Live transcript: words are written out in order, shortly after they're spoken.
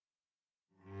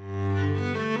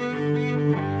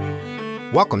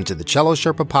Welcome to the Cello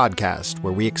Sherpa podcast,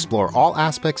 where we explore all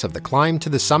aspects of the climb to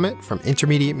the summit, from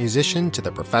intermediate musician to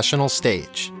the professional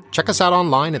stage. Check us out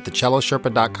online at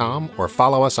thecellosherpa.com or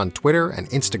follow us on Twitter and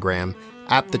Instagram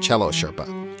at The Cello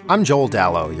Sherpa. I'm Joel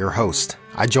Dallow, your host.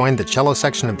 I joined the cello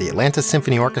section of the Atlanta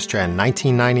Symphony Orchestra in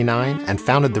 1999 and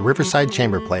founded the Riverside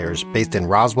Chamber Players based in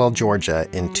Roswell, Georgia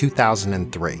in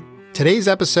 2003. Today's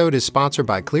episode is sponsored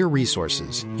by Clear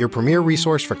Resources, your premier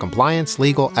resource for compliance,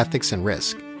 legal, ethics, and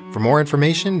risk. For more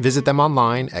information, visit them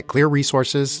online at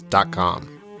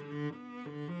clearresources.com.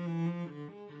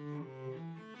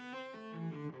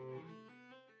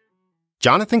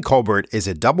 Jonathan Colbert is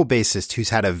a double bassist who's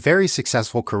had a very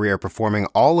successful career performing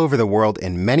all over the world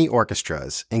in many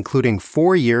orchestras, including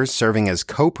 4 years serving as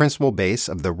co-principal bass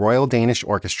of the Royal Danish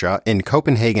Orchestra in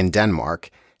Copenhagen, Denmark,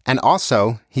 and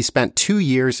also he spent 2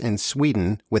 years in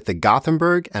Sweden with the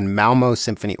Gothenburg and Malmö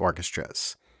Symphony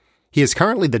Orchestras. He is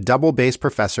currently the double bass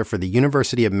professor for the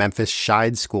University of Memphis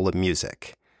Scheidt School of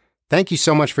Music. Thank you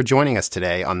so much for joining us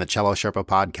today on the Cello Sherpa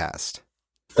podcast.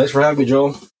 Thanks for having me,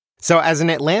 Joel. So as an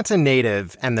Atlanta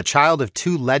native and the child of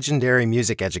two legendary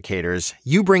music educators,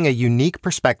 you bring a unique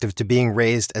perspective to being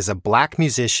raised as a Black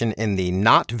musician in the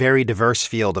not very diverse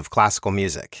field of classical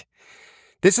music.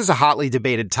 This is a hotly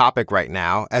debated topic right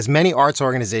now, as many arts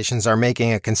organizations are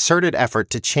making a concerted effort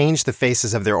to change the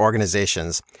faces of their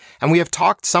organizations. And we have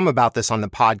talked some about this on the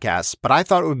podcast, but I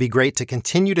thought it would be great to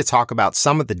continue to talk about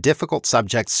some of the difficult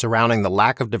subjects surrounding the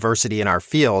lack of diversity in our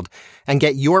field and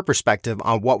get your perspective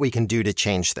on what we can do to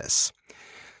change this.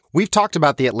 We've talked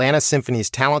about the Atlanta Symphony's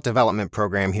talent development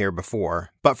program here before,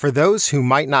 but for those who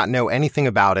might not know anything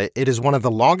about it, it is one of the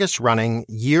longest-running,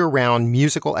 year-round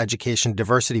musical education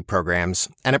diversity programs,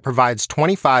 and it provides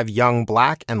 25 young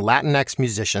Black and Latinx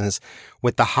musicians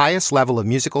with the highest level of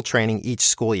musical training each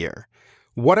school year.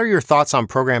 What are your thoughts on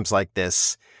programs like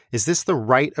this? Is this the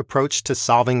right approach to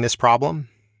solving this problem?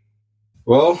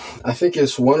 Well, I think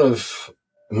it's one of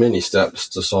many steps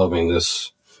to solving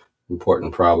this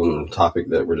important problem and topic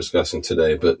that we're discussing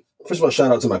today. But first of all, shout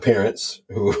out to my parents,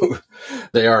 who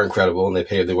they are incredible and they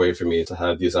paved the way for me to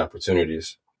have these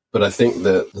opportunities. But I think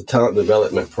that the talent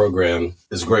development program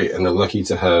is great, and they're lucky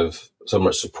to have so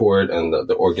much support, and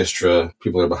the orchestra,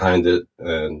 people are behind it,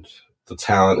 and the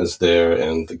talent is there,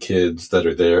 and the kids that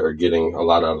are there are getting a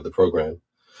lot out of the program.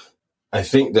 I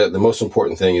think that the most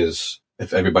important thing is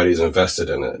if everybody's invested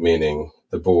in it, meaning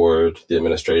the board, the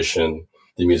administration,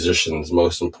 the musicians,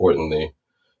 most importantly,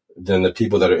 then the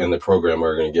people that are in the program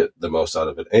are going to get the most out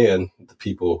of it. And the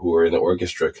people who are in the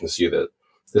orchestra can see that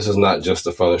this is not just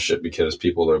a fellowship because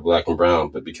people are Black and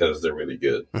brown, but because they're really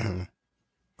good. Mm-hmm.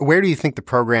 Where do you think the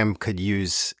program could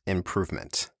use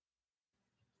improvement?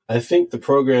 I think the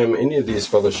program, any of these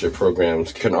fellowship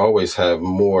programs, can always have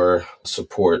more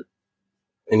support,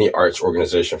 any arts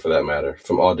organization for that matter,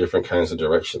 from all different kinds of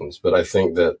directions. But I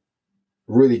think that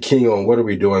really keying on what are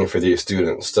we doing for these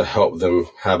students to help them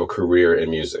have a career in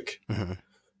music, mm-hmm.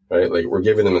 right? Like, we're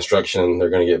giving them instruction, they're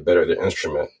going to get better at their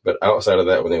instrument. But outside of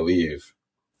that, when they leave,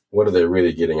 what are they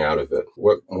really getting out of it?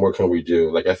 What more can we do?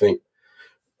 Like, I think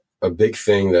a big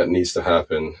thing that needs to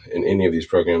happen in any of these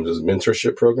programs is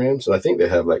mentorship programs. And I think they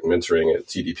have like mentoring at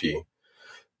TDP.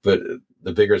 But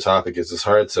the bigger topic is it's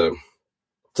hard to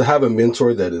have a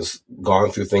mentor that has gone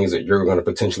through things that you're going to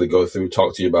potentially go through,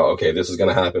 talk to you about, okay, this is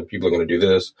going to happen. People are going to do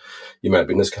this. You might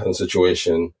be in this kind of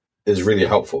situation, is really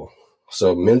helpful.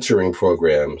 So mentoring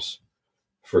programs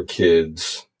for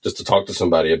kids, just to talk to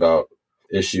somebody about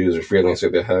issues or feelings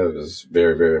that they have, is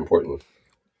very, very important.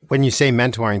 When you say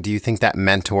mentoring, do you think that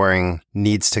mentoring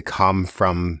needs to come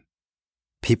from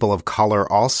people of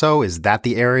color also? Is that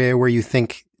the area where you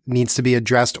think needs to be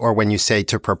addressed? Or when you say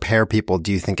to prepare people,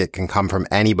 do you think it can come from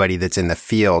anybody that's in the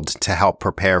field to help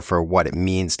prepare for what it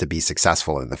means to be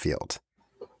successful in the field?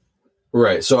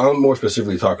 Right. So I'm more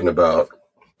specifically talking about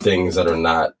things that are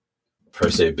not per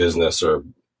se business or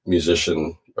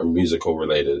musician or musical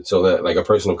related. So that like a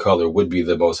person of color would be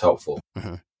the most helpful.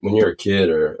 Mm-hmm. When you're a kid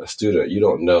or a student, you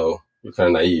don't know, you're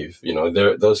kind of naive. You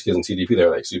know, those kids in TDP,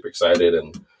 they're like super excited,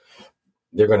 and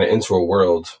they're going to enter a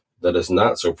world that is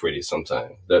not so pretty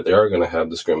sometimes, that they are going to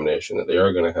have discrimination, that they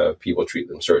are going to have people treat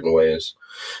them certain ways.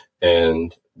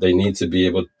 And they need to be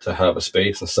able to have a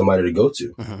space and somebody to go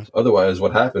to. Mm-hmm. Otherwise,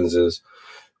 what happens is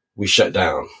we shut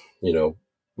down. You know,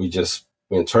 we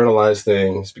internalize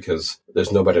things because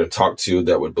there's nobody to talk to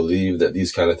that would believe that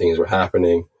these kind of things were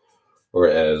happening.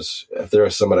 Whereas if there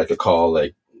was somebody I could call,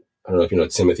 like, I don't know if you know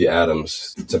Timothy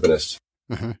Adams, timpanist.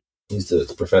 Mm-hmm. He's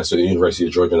the professor at the University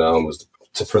of Georgia now and was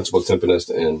the principal timpanist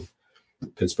in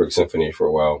Pittsburgh Symphony for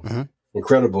a while. Mm-hmm.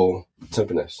 Incredible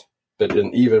timpanist, but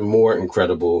an even more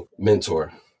incredible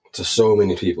mentor to so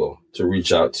many people to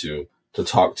reach out to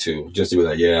talk to, just to be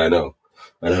like, yeah, I know,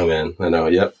 man. I know.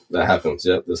 Yep. That happens.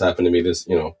 Yep. This happened to me.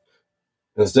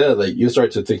 Instead, like, you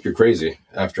start to think you're crazy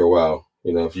after a while.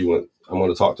 If I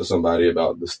want to talk to somebody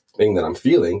about this thing that I'm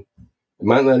feeling, it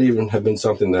might not even have been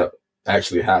something that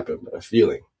actually happened, but a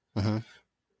feeling. Mm-hmm.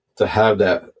 To have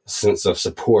that sense of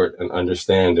support and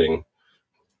understanding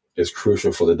is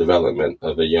crucial for the development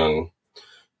of a young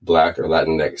Black or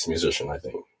Latinx musician, I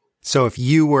think. So if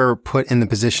you were put in the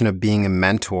position of being a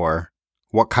mentor,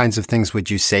 what kinds of things would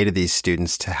you say to these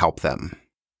students to help them?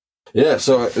 Yeah,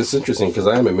 so it's interesting because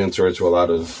I am a mentor to a lot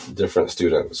of different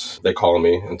students. They call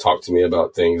me and talk to me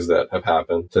about things that have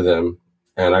happened to them,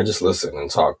 and I just listen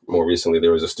and talk. More recently,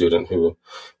 there was a student who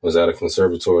was at a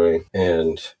conservatory,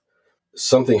 and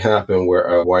something happened where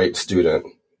a white student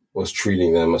was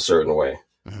treating them a certain way.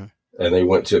 Mm-hmm. And they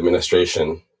went to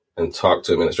administration and talked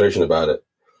to administration about it.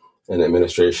 And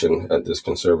administration at this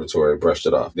conservatory brushed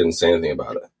it off, didn't say anything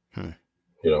about it.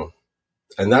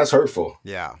 And that's hurtful.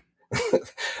 Yeah.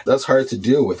 That's hard to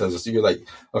deal with. You're like,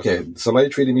 okay, somebody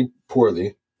treated me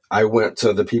poorly. I went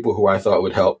to the people who I thought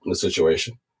would help in the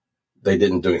situation. They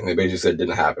didn't do anything. They basically said it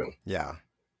didn't happen. Yeah.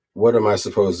 What am I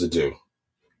supposed to do?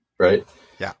 Right?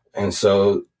 Yeah. And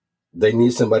so they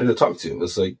need somebody to talk to.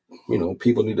 It's like,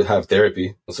 people need to have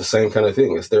therapy. It's the same kind of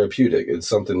thing. It's therapeutic. It's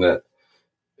something that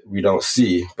we don't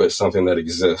see, but something that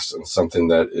exists and something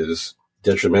that is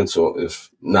detrimental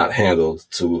if not handled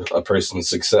to a person's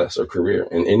success or career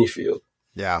in any field.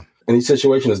 Yeah. And each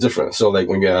situation is different. So like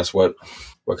when you ask what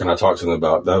can I talk to them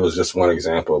about, that was just one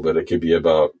example, but it could be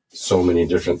about so many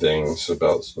different things,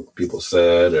 about what people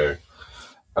said or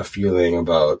a feeling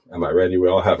about, am I ready? We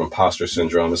all have imposter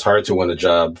syndrome. It's hard to win a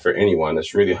job for anyone.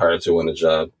 It's really hard to win a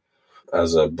job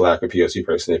as a Black or POC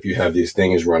person if you have these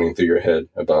things running through your head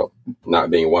about not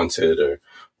being wanted or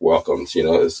welcomed.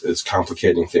 It's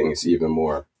complicating things even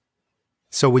more.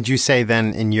 So would you say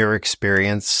then, in your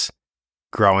experience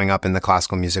growing up in the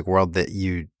classical music world, that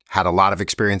you had a lot of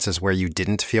experiences where you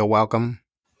didn't feel welcome?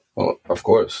 Well, of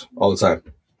course. All the time.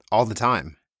 All the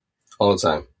time? All the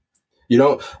time.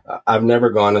 I've never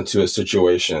gone into a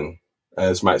situation, and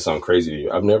this might sound crazy to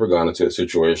you, I've never gone into a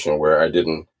situation where I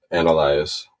didn't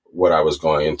analyze what I was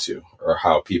going into or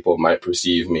how people might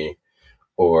perceive me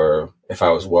or if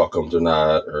I was welcomed or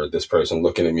not, or this person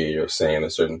looking at me or saying a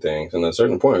certain things. And at a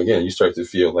certain point, again, you start to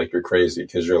feel like you're crazy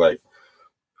because you're like,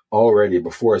 already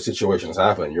before a situation's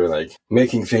happened, you're like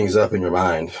making things up in your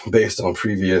mind based on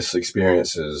previous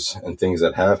experiences and things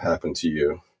that have happened to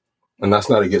you. And that's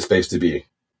not a good space to be.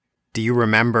 Do you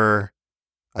remember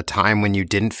a time when you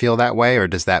didn't feel that way, or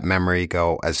does that memory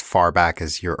go as far back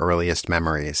as your earliest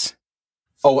memories?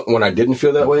 Oh, when I didn't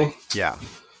feel that way? Yeah.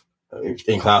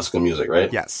 In classical music,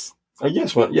 right? Yes. I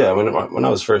guess when I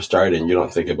was first starting, you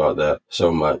don't think about that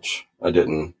so much. I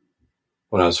didn't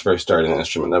when I was first starting the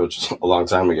instrument. That was just a long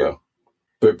time ago.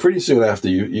 But pretty soon after,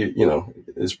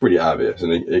 it's pretty obvious,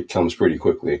 and it comes pretty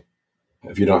quickly.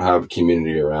 If you don't have a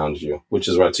community around you, which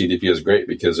is why TDP is great,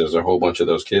 because there's a whole bunch of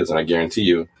those kids, and I guarantee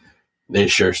you, they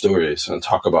share stories and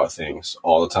talk about things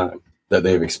all the time that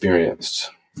they've experienced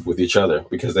with each other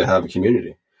because they have a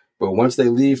community. But once they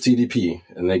leave TDP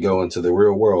and they go into the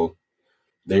real world,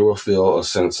 they will feel a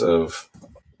sense of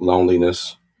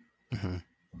loneliness, mm-hmm.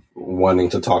 wanting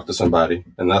to talk to somebody.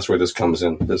 And that's where this comes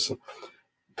in, this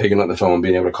picking up the phone,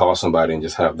 being able to call somebody and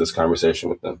just have this conversation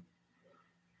with them.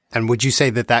 And would you say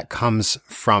that comes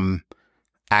from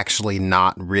actually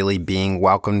not really being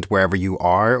welcomed wherever you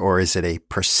are, or is it a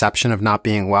perception of not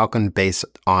being welcomed based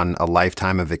on a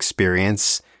lifetime of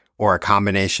experience, or a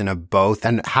combination of both?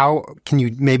 And how can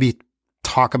you maybe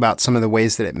talk about some of the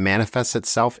ways that it manifests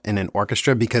itself in an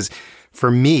orchestra? Because for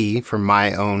me, from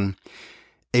my own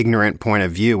ignorant point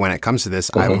of view, when it comes to this,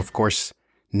 mm-hmm. I've of course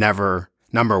never,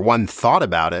 number one, thought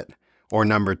about it, or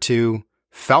number two,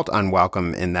 felt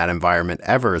unwelcome in that environment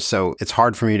ever. So it's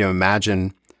hard for me to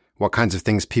imagine what kinds of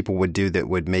things people would do that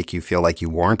would make you feel like you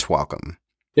weren't welcome.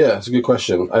 Yeah, it's a good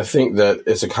question. I think that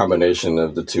it's a combination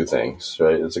of the two things,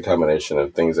 right? It's a combination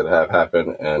of things that have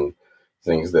happened and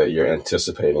things that you're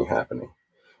anticipating happening,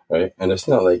 right? And it's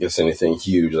not like it's anything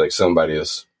huge, like somebody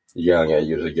is yelling at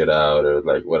you to get out or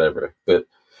like whatever. But,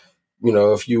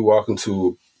 if you walk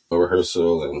into a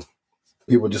rehearsal and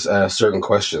people just ask certain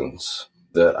questions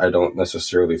that I don't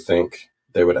necessarily think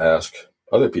they would ask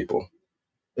other people.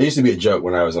 It used to be a joke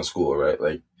when I was in school, right?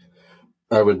 Like,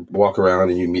 I would walk around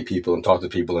and you meet people and talk to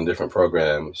people in different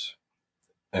programs.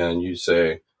 And you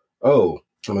say, oh,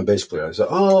 I'm a bass player. I say,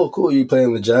 oh, cool, you play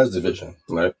in the jazz division,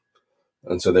 right?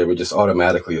 And so they would just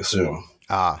automatically assume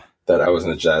that I was in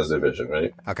the jazz division,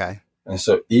 right? Okay. And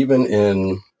so even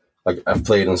in Like I've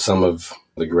played in some of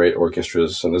the great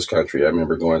orchestras in this country. I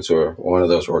remember going to one of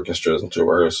those orchestras into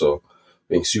rehearsal,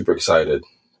 being super excited.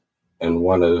 And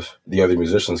one of the other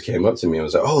musicians came up to me and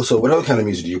was like, "Oh, so what other kind of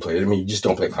music do you play? I mean, you just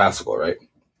don't play classical, right?"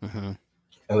 Mm-hmm.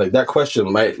 And like that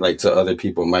question might, like to other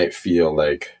people, might feel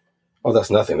like, "Oh,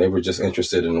 that's nothing. They were just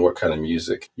interested in what kind of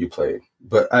music you played."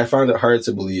 But I find it hard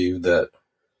to believe that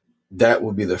that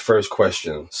would be the first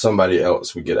question somebody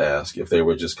else would get asked if they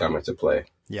were just coming to play.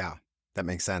 Yeah, that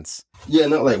makes sense. Yeah,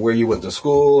 not like where you went to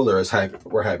school or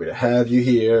we're happy to have you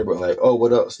here, but like, oh,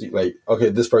 what else? Like, okay,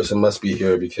 this person must be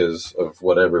here because of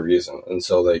whatever reason. And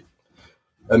so like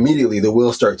immediately the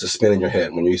wheels start to spin in your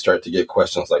head when you start to get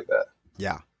questions like that.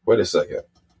 Yeah. Wait a second.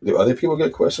 Do other people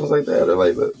get questions like that? Or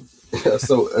like that?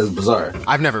 So it's bizarre.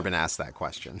 I've never been asked that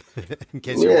question. In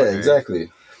case you're wondering.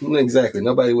 Exactly.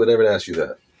 Nobody would ever ask you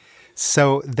that.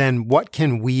 So then what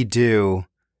can we do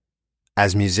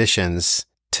as musicians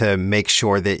to make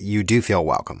sure that you do feel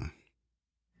welcome?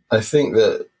 I think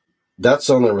that that's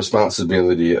on the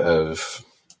responsibility of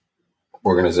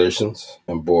organizations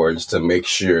and boards to make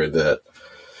sure that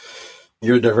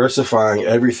you're diversifying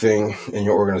everything in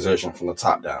your organization from the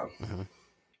top down. Mm-hmm.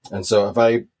 And so if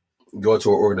I go to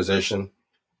an organization,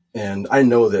 and I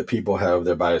know that people have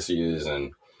their biases,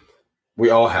 and we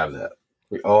all have that.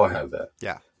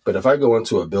 Yeah. But if I go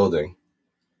into a building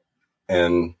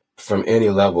and from any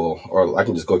level, or I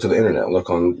can just go to the internet, look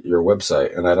on your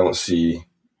website, and I don't see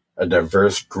a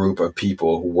diverse group of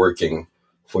people working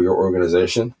for your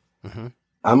organization, mm-hmm.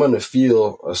 I'm going to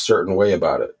feel a certain way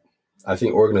about it. I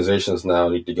think organizations now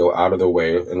need to go out of the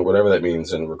way, and whatever that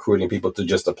means, in recruiting people to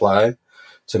just apply,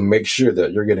 to make sure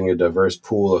that you're getting a diverse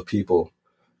pool of people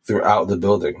throughout the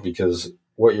building. Because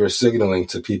what you're signaling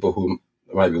to people who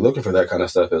might be looking for that kind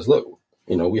of stuff is, look,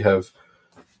 we have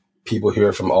people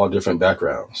here from all different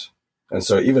backgrounds. And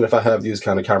so even if I have these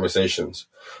kind of conversations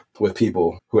with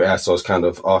people who ask those kind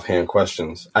of offhand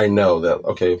questions, I know that,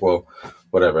 okay, well,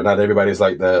 whatever. Not everybody's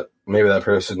like that. Maybe that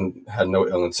person had no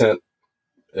ill intent.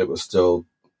 It was still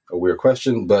a weird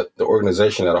question, but the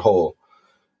organization as a whole,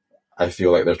 I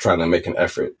feel like they're trying to make an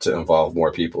effort to involve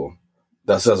more people.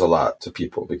 That says a lot to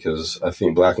people, because I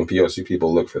think Black and POC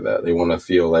people look for that. They want to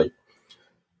feel like,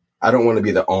 I don't want to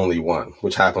be the only one,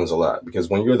 which happens a lot, because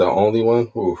when you're the only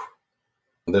one,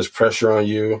 there's pressure on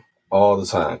you all the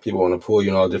time. People want to pull you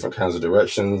in all different kinds of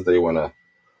directions. They want to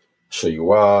show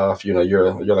you off.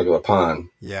 You're like a pawn.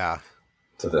 Yeah.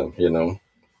 To them,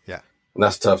 Yeah. And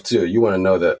that's tough too. You want to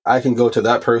know that I can go to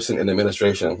that person in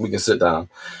administration. We can sit down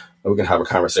and we can have a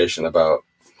conversation about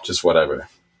just whatever.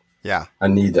 Yeah. I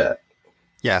need that.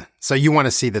 Yeah. So you want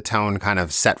to see the tone kind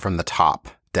of set from the top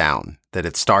down, that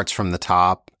it starts from the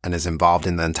top and is involved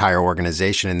in the entire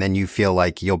organization. And then you feel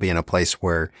like you'll be in a place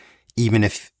where even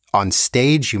if on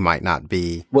stage you might not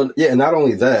be. Well, yeah. And not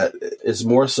only that, it's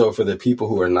more so for the people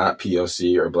who are not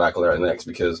POC or Black or Latinx,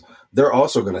 because they're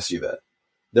also going to see that.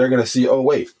 They're going to see, oh,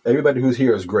 wait, everybody who's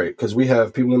here is great, because we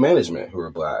have people in management who are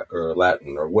Black or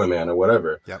Latin or women or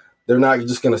whatever. Yep. They're not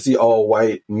just going to see all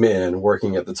white men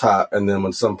working at the top. And then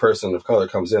when some person of color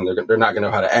comes in, they're not going to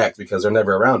know how to act because they're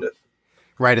never around it.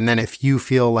 Right. And then if you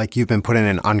feel like you've been put in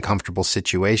an uncomfortable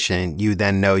situation, you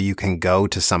then know you can go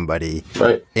to somebody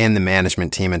in the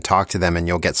management team and talk to them, and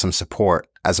you'll get some support,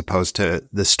 as opposed to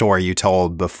the story you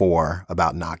told before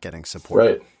about not getting support.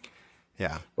 Right.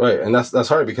 Yeah. Right. And that's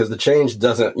hard, because the change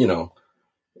doesn't,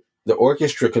 the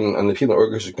orchestra and the people in the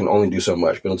orchestra can only do so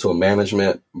much. But until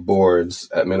management, boards,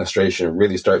 administration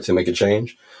really start to make a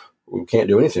change, we can't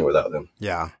do anything without them.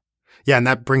 Yeah. Yeah. And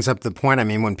that brings up the point. I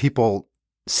mean, when people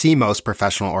see most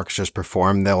professional orchestras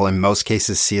perform, they'll in most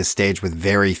cases see a stage with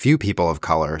very few people of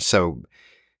color. So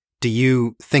do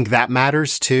you think that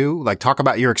matters too? Like, talk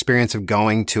about your experience of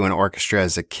going to an orchestra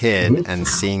as a kid mm-hmm. and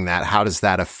seeing that. How does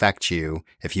that affect you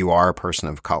if you are a person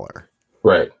of color?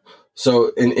 Right. So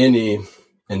in any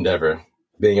endeavor,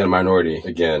 being a minority,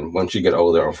 again, once you get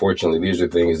older, unfortunately, these are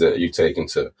things that you take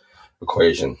into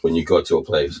equation when you go to a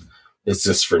place. It's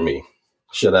just for me.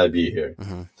 Should I be here?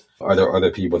 Mm-hmm. Are there other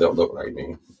people that look like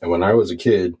me? And when I was a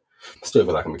kid, I still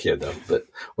feel like I'm a kid though, but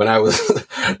when I was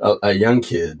a young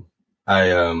kid,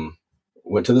 I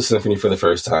went to the symphony for the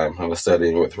first time. I was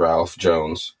studying with Ralph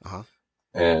Jones, uh-huh.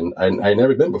 and I'd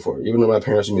never been before. Even though my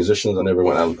parents were musicians, I never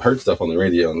went. I heard stuff on the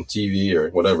radio, on TV, or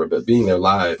whatever. But being there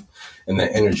live and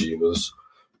that energy was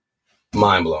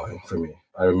mind blowing for me.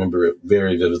 I remember it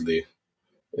very vividly.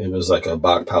 It was like a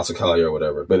Bach Passacaglia or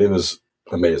whatever, but it was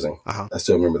amazing. Uh-huh. I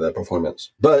still remember that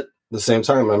performance. But at the same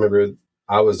time, I remember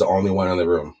I was the only one in the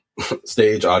room,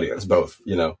 stage, audience, both.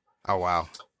 Oh wow.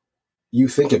 You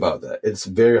think about that. It's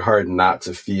very hard not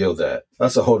to feel that.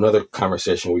 That's a whole nother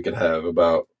conversation we could have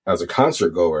about as a concert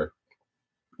goer,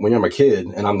 when I'm a kid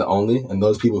and I'm the only, and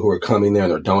those people who are coming there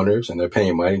and they're donors and they're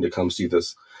paying money to come see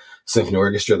this symphony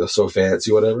orchestra that's so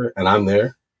fancy, whatever, and I'm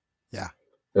there. Yeah.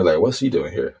 They're like, what's he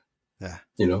doing here? Yeah.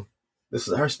 You know, this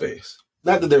is our space.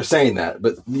 Not that they're saying that,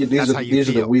 but these are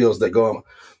the wheels that go on.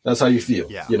 That's how you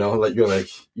feel. Yeah. You know, like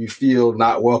you feel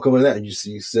not welcome in that. And you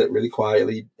sit really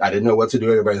quietly. I didn't know what to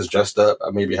do. Everybody's dressed up.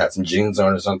 I maybe had some jeans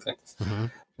on or something. Mm-hmm.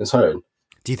 It's hard.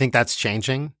 Do you think that's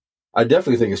changing? I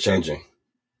definitely think it's changing.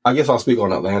 I guess I'll speak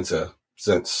on Atlanta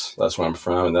since that's where I'm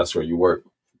from and that's where you work.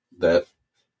 That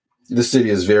the city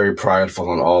is very prideful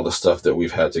on all the stuff that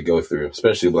we've had to go through,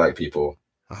 especially Black people.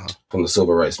 From the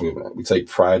civil rights movement. We take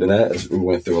pride in that. As we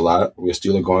went through a lot. We're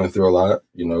still going through a lot.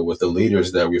 You know, with the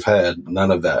leaders that we've had,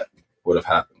 none of that would have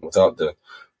happened without the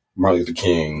Martin Luther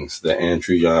Kings, the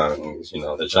Andrew Youngs, you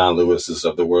know, the John Lewises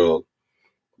of the world.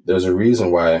 There's a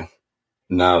reason why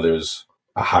now there's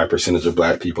a high percentage of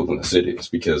Black people in the cities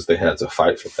because they had to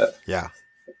fight for that. Yeah.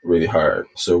 Really hard.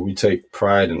 So we take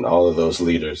pride in all of those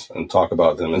leaders and talk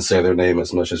about them and say their name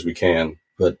as much as we can.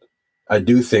 But I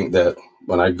do think that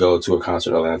when I go to a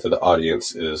concert in Atlanta, the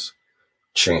audience is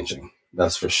changing.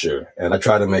 That's for sure. And I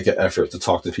try to make an effort to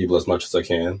talk to people as much as I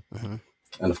can. Mm-hmm.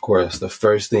 And of course, the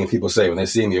first thing people say when they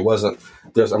see me, I'm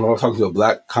talking to a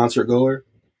Black concert goer,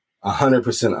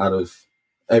 100% out of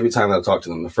every time I talk to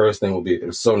them, the first thing will be, it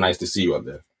was so nice to see you up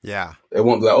there. Yeah. It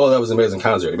won't be like, oh, that was an amazing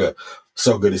concert. It'll be like,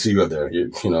 so good to see you up there.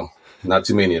 You know, not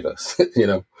too many of us, you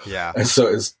know? Yeah. And so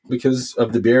it's because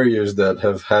of the barriers that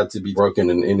have had to be broken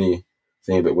in any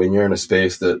thing, but when you're in a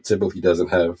space that typically doesn't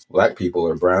have Black people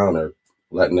or brown or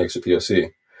Latinx or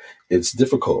POC, it's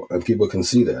difficult, and people can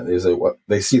see that.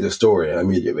 They see the story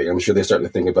immediately. I'm sure they start to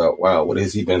think about, wow, what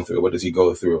has he been through? What does he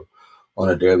go through on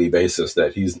a daily basis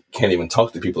that he can't even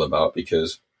talk to people about,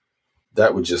 because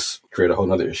that would just create a whole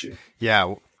nother issue.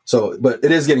 Yeah. So, but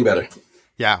it is getting better.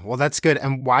 Yeah. Well, that's good.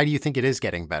 And why do you think it is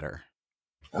getting better?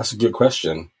 That's a good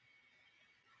question.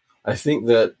 I think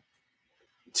that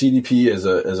TDP is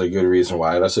a good reason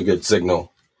why. That's a good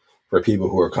signal for people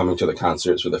who are coming to the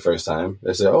concerts for the first time.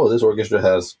 They say, oh, this orchestra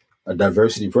has a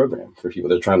diversity program for people.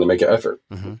 They're trying to make an effort.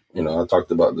 Mm-hmm. You know, I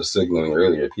talked about the signaling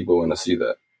earlier. People want to see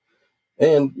that.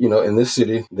 And, you know, in this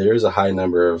city, there is a high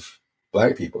number of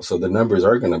Black people. So the numbers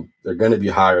they're going to be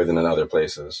higher than in other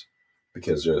places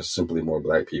because there's simply more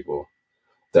Black people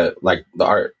that like the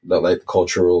art, that like the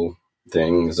cultural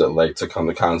things, that like to come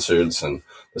to concerts. And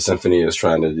the symphony is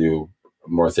trying to do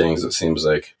more things, it seems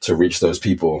like, to reach those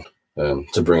people,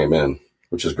 to bring them in,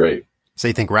 which is great. So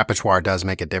you think repertoire does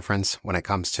make a difference when it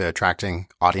comes to attracting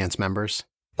audience members?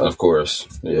 Of course,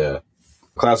 yeah.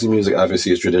 Classical music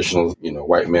obviously is traditional, you know,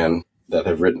 white men that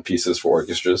have written pieces for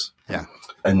orchestras. Yeah.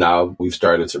 And now we've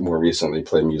started to more recently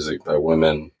play music by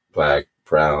women, Black,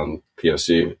 brown,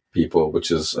 POC people, which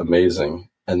is amazing.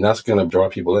 And that's going to draw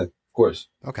people in, of course.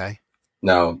 Okay.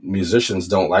 Now, musicians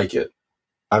don't like it.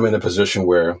 I'm in a position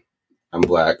where I'm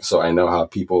Black, so I know how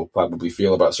people probably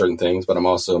feel about certain things, but I'm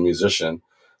also a musician.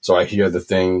 So I hear the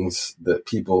things that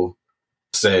people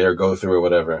say or go through or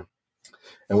whatever.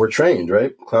 And we're trained,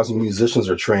 right? Classical musicians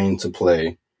are trained to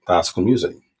play classical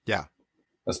music. Yeah.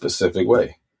 A specific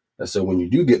way. And so when you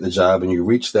do get the job and you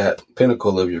reach that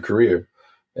pinnacle of your career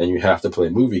and you have to play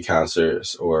movie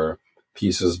concerts or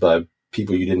pieces by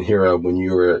people you didn't hear of when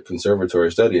you were at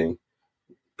conservatory studying,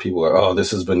 people are, oh,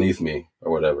 this is beneath me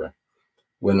or whatever.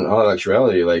 When in all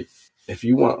actuality, like, if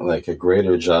you want like a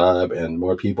greater job and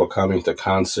more people coming to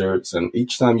concerts, and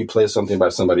each time you play something by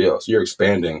somebody else, you're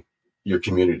expanding your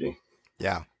community.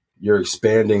 Yeah. You're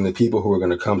expanding the people who are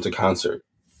going to come to concert.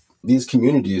 These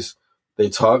communities, they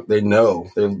talk, they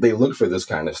know, they look for this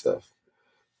kind of stuff.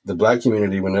 The Black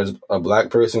community, when there's a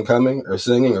Black person coming or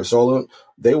singing or soloing,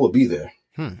 they will be there.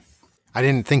 I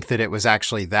didn't think that it was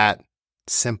actually that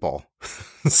simple.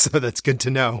 So that's good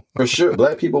to know. For sure.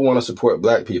 Black people want to support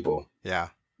Black people. Yeah.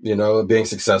 You know, being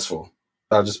successful.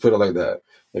 I'll just put it like that.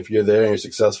 If you're there and you're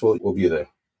successful, we'll be there.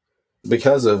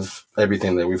 Because of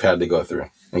everything that we've had to go through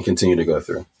and continue to go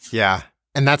through. Yeah.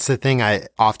 And that's the thing. I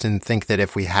often think that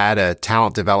if we had a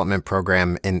talent development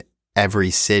program in every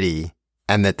city,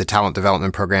 and that the talent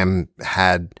development program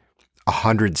had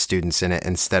 100 students in it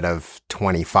instead of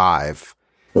 25,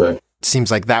 right, it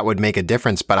seems like that would make a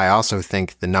difference. But I also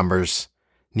think the numbers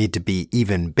need to be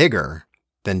even bigger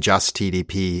than just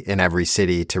TDP in every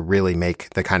city to really make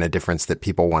the kind of difference that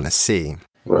people want to see.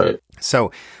 Right.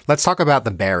 So let's talk about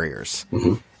the barriers.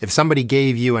 Mm-hmm. If somebody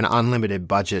gave you an unlimited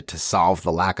budget to solve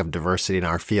the lack of diversity in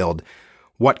our field,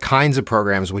 what kinds of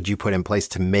programs would you put in place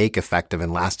to make effective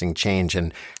and lasting change?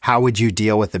 And how would you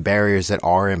deal with the barriers that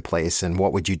are in place? And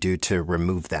what would you do to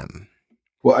remove them?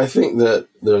 Well, I think that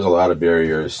there's a lot of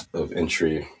barriers of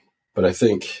entry, but I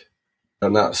think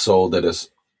I'm not sold that it's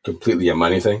completely a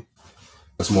money thing.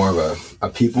 It's more of a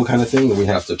people kind of thing. We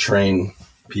have to train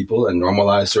people and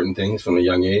normalize certain things from a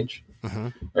young age,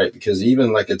 right? Because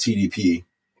even like a TDP,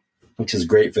 which is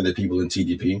great for the people in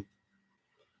TDP,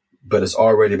 but it's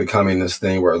already becoming this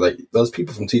thing where like those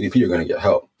people from TDP are going to get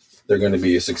help. They're going to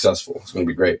be successful. It's going to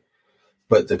be great.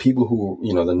 But the people who,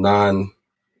 the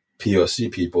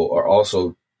non-POC people are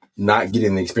also not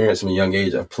getting the experience from a young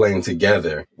age of playing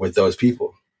together with those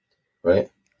people, right?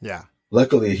 Yeah.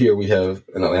 Luckily here we have,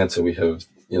 in Atlanta, we have,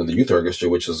 the youth orchestra,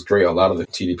 which is great. A lot of the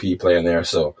TDP play in there.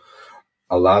 So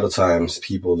a lot of times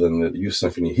people in the youth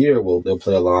symphony here they'll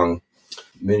play along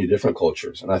many different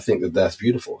cultures. And I think that that's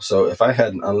beautiful. So if I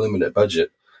had an unlimited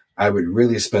budget, I would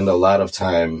really spend a lot of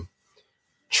time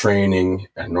training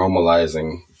and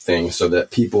normalizing things so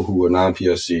that people who are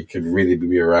non-POC could really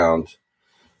be around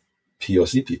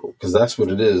POC people. Because that's what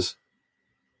it is.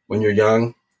 When you're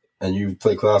young and you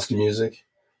play classical music,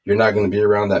 you're not going to be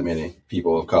around that many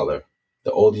people of color.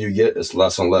 The older you get, it's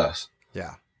less and less.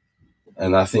 Yeah.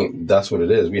 And I think that's what it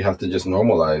is. We have to just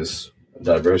normalize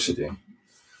diversity.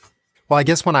 Well, I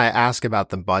guess when I ask about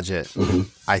the budget,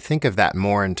 I think of that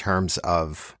more in terms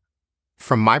of,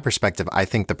 from my perspective, I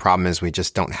think the problem is we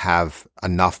just don't have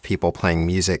enough people playing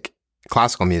music,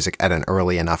 classical music, at an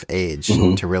early enough age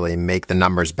to really make the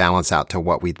numbers balance out to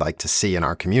what we'd like to see in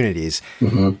our communities.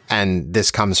 And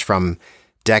this comes from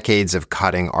decades of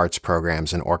cutting arts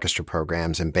programs and orchestra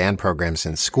programs and band programs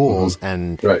in schools.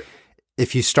 And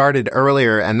if you started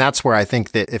earlier, and that's where I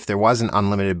think that if there was an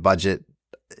unlimited budget,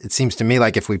 it seems to me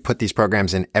like if we put these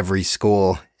programs in every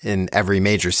school in every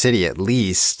major city, at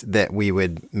least, that we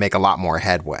would make a lot more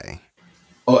headway.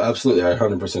 Oh, absolutely. I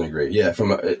 100% agree. Yeah.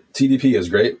 TDP is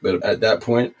great, but at that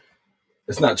point,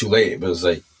 it's not too late, but it's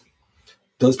like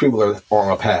those people are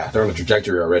on a path. They're on a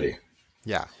trajectory already.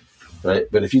 Yeah. Right.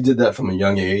 But if you did that from a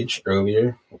young age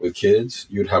earlier with kids,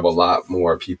 you'd have a lot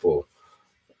more people,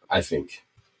 I think.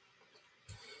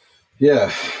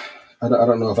 Yeah. I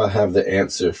don't know if I have the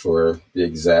answer for the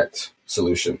exact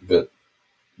solution, but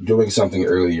doing something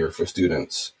earlier for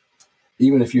students,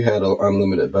 even if you had an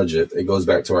unlimited budget, it goes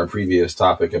back to our previous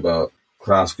topic about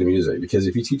classical music. Because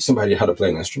if you teach somebody how to play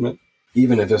an instrument,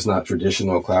 even if it's not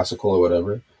traditional classical or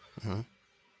whatever,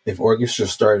 if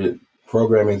orchestras started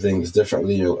programming things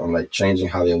differently or like changing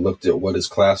how they looked at what is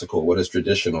classical, what is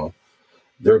traditional,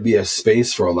 there would be a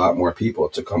space for a lot more people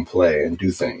to come play and do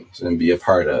things and be a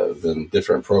part of and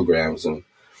different programs. And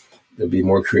there'd be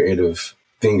more creative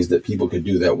things that people could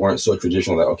do that weren't so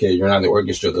traditional that, okay, you're not in the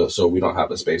orchestra though, so we don't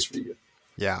have a space for you.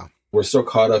 Yeah. We're so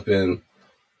caught up in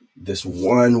this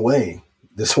one way,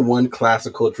 this one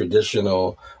classical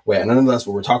traditional way. And I know that's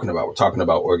what we're talking about. We're talking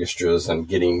about orchestras and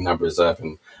getting numbers up.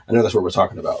 And I know that's what we're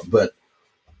talking about. But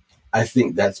I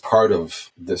think that's part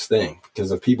of this thing.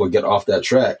 Because if people get off that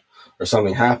track or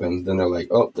something happens, then they're like,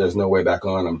 oh, there's no way back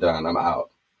on. I'm done. I'm out.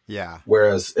 Yeah.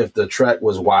 Whereas if the track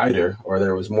was wider or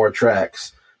there was more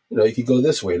tracks, you could go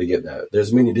this way to get that.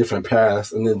 There's many different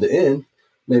paths. And in the end,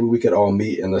 maybe we could all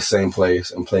meet in the same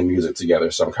place and play music together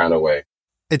some kind of way.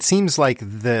 It seems like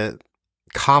the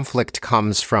conflict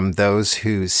comes from those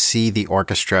who see the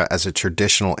orchestra as a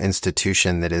traditional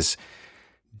institution that is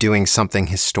doing something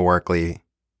historically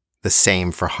the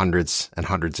same for hundreds and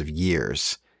hundreds of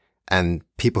years, and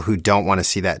people who don't want to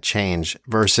see that change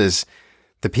versus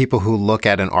the people who look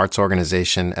at an arts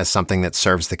organization as something that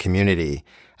serves the community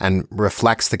and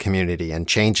reflects the community and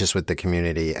changes with the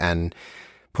community and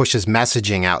pushes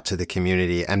messaging out to the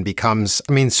community and becomes,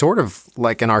 sort of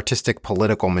like an artistic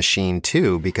political machine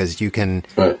too, because you can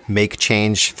make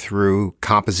change through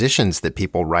compositions that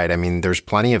people write. There's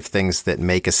plenty of things that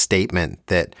make a statement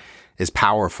that is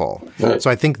powerful. So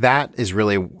I think that is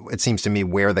really, it seems to me,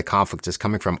 where the conflict is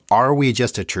coming from. Are we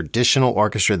just a traditional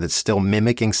orchestra that's still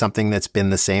mimicking something that's been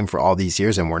the same for all these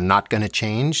years and we're not going to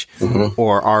change?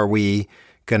 Or are we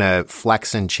going to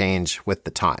flex and change with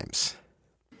the times?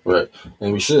 Right.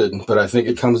 And we should. But I think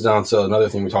it comes down to another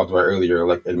thing we talked about earlier,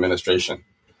 like administration.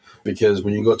 Because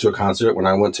when you go to a concert, when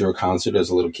I went to a concert as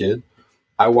a little kid,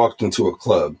 I walked into a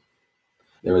club.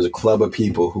 There was a club of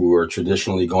people who were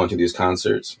traditionally going to these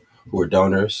concerts, who were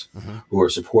donors, who were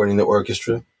supporting the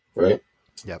orchestra, right?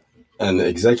 Yep. And the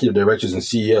executive directors and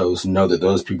CEOs know that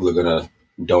those people are going to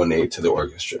donate to the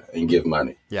orchestra and give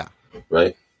money. Yeah.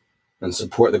 Right? And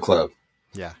support the club.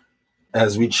 Yeah.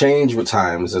 As we change with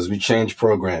times, as we change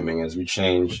programming, as we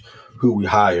change who we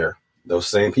hire, those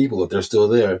same people, if they're still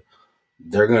there,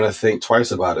 they're going to think twice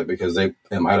about it because it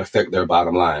might affect their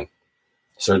bottom line.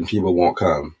 Certain people won't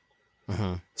come.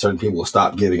 Certain people will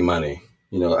stop giving money.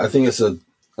 I think it's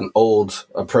an old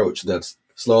approach that's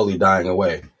slowly dying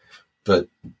away, but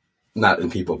not in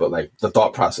people, but like the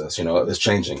thought process, is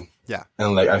changing. Yeah.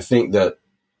 And like, I think that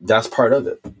that's part of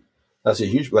it. That's a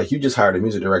huge, like you just hired a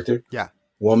music director. Yeah.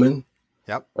 Woman.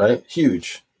 Yep. Right.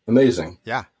 Huge. Amazing.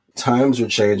 Yeah. Times are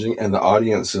changing and the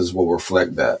audiences will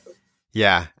reflect that.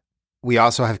 Yeah. We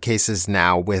also have cases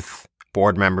now with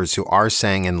board members who are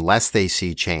saying unless they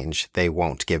see change, they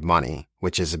won't give money,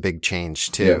 which is a big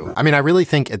change too. Yeah. I mean, I really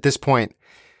think at this point,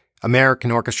 American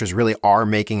orchestras really are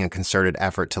making a concerted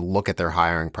effort to look at their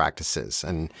hiring practices.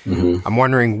 And I'm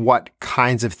wondering what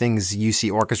kinds of things you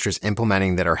see orchestras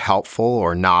implementing that are helpful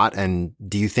or not. And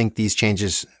do you think these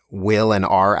changes will and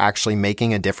are actually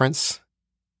making a difference?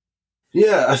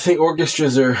 Yeah, I think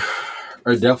orchestras are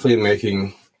definitely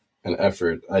making an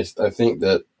effort. I think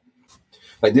that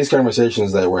like these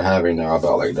conversations that we're having now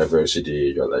about like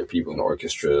diversity or like people in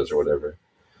orchestras or whatever,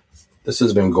 this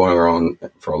has been going on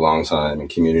for a long time in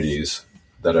communities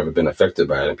that have been affected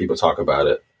by it, and people talk about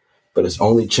it, but it's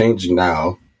only changing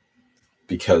now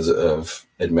because of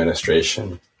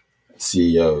administration,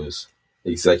 CEOs,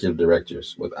 executive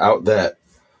directors. Without that,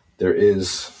 there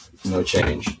is no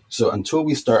change. So until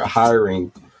we start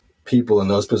hiring people in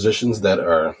those positions that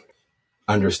are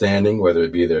understanding, whether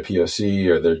it be their POC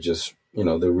or they're just, they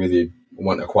really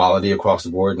want equality across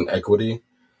the board and equity,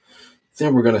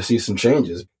 then we're going to see some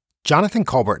changes. Jonathan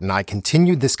Colbert and I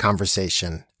continued this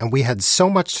conversation, and we had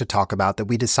so much to talk about that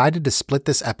we decided to split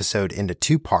this episode into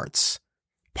 2 parts.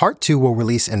 Part 2 will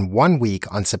release in 1 week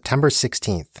on September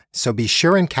 16th, so be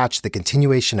sure and catch the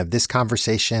continuation of this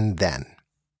conversation then.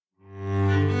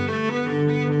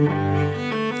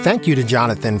 Thank you to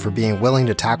Jonathan for being willing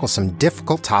to tackle some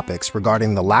difficult topics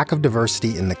regarding the lack of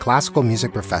diversity in the classical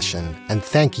music profession, and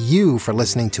thank you for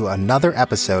listening to another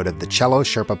episode of the Cello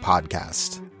Sherpa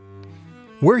podcast.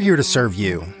 We're here to serve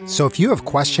you, so if you have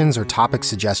questions or topic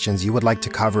suggestions you would like to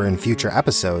cover in future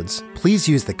episodes, please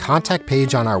use the contact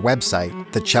page on our website,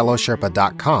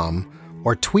 thecellosherpa.com,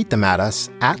 or tweet them at us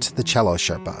at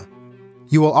thecellosherpa.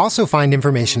 You will also find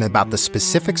information about the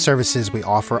specific services we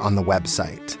offer on the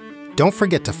website. Don't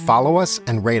forget to follow us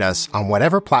and rate us on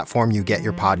whatever platform you get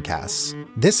your podcasts.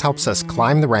 This helps us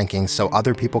climb the rankings so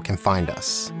other people can find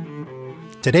us.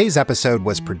 Today's episode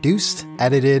was produced,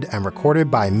 edited, and recorded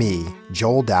by me,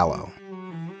 Joel Dallow.